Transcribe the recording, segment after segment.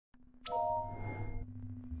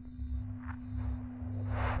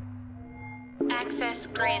Access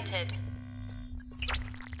granted.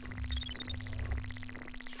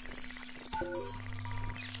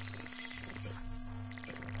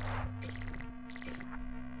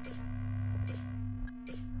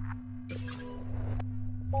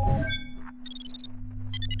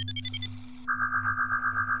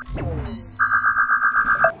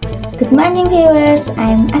 Good morning viewers,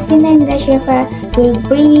 I'm Astina Indira Syafa, will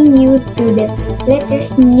bringing you to the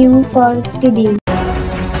latest news for today.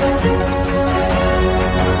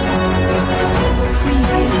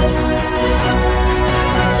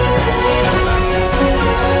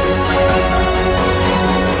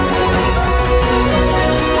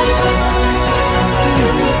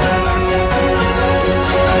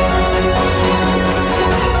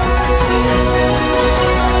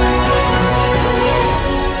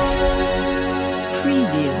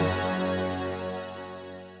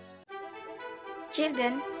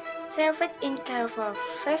 Children served in care for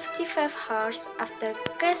 55 hours after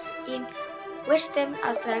crash in Western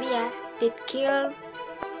Australia that killed.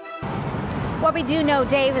 What we do know,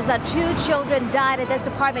 Dave, is that 2 children died at this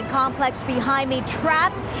apartment complex behind me,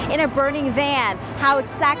 trapped in a burning van. How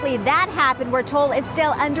exactly that happened, we're told, is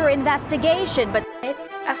still under investigation. But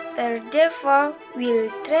After the four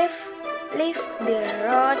will drive, leave the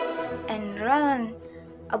road and run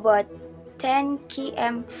about 10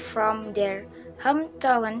 km from their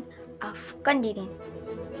hometown of Indira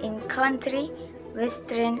in country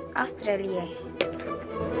Western Australia.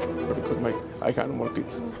 I can't more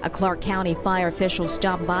kids. a Clark County fire official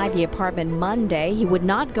stopped by the apartment Monday. He would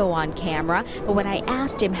not go on camera, but when I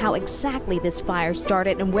asked him how exactly this fire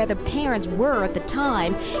started and where the parents were at the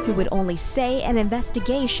time, he would only say an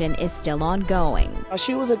investigation is still ongoing.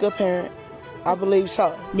 She was a good parent. I believe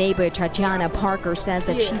so. Neighbor Tatiana Parker says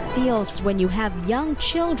that she feels when you have young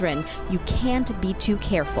children, you can't be too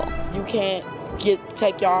careful. You can't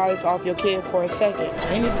take your eyes off your kid for a second.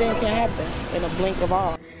 Anything can happen in a blink of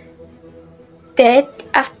eye. That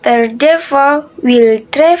after the four will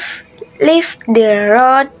drive, leave the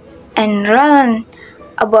road and run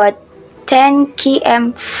about 10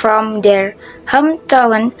 km from their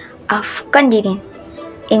hometown of Indira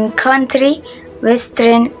in country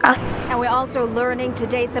Western Australia. And we're also learning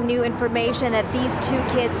today some new information that these 2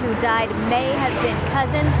 kids who died may have been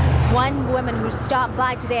cousins. One woman who stopped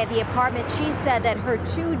by today at the apartment, she said that her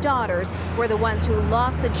 2 daughters were the ones who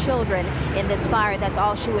lost the children in this fire. That's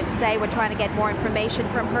all she would say. We're trying to get more information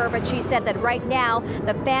from her, but she said that right now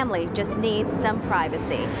the family just needs some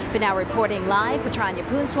privacy. For now, reporting live, Patranya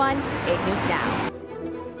Poonswan, 8 News Now.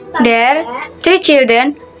 There are 3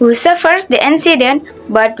 children who suffered the incident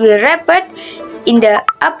but were wrapped in the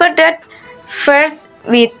apartment first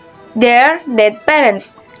with their dead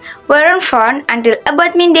parents. Weren't found until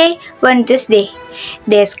about midday on Tuesday.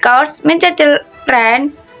 The scouts immediately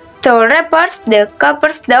ran to report the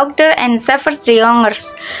couple's doctor and suffered the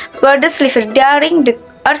youngest brothers lived during the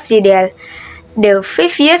accident. The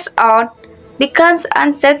 5-year-old becomes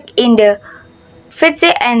unstuck in the fence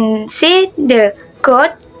and see the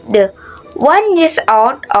cut the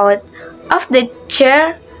 1-year-old out of the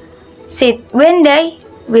chair seat when they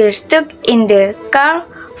were stuck in the car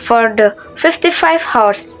for the 55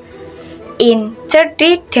 hours. In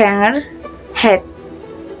 30 Tanger had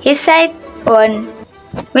he said on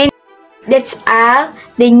when. That's all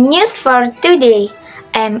the news for today.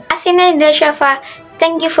 I'm Astina Syafa.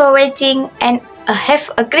 Thank you for watching and have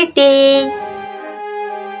a great day.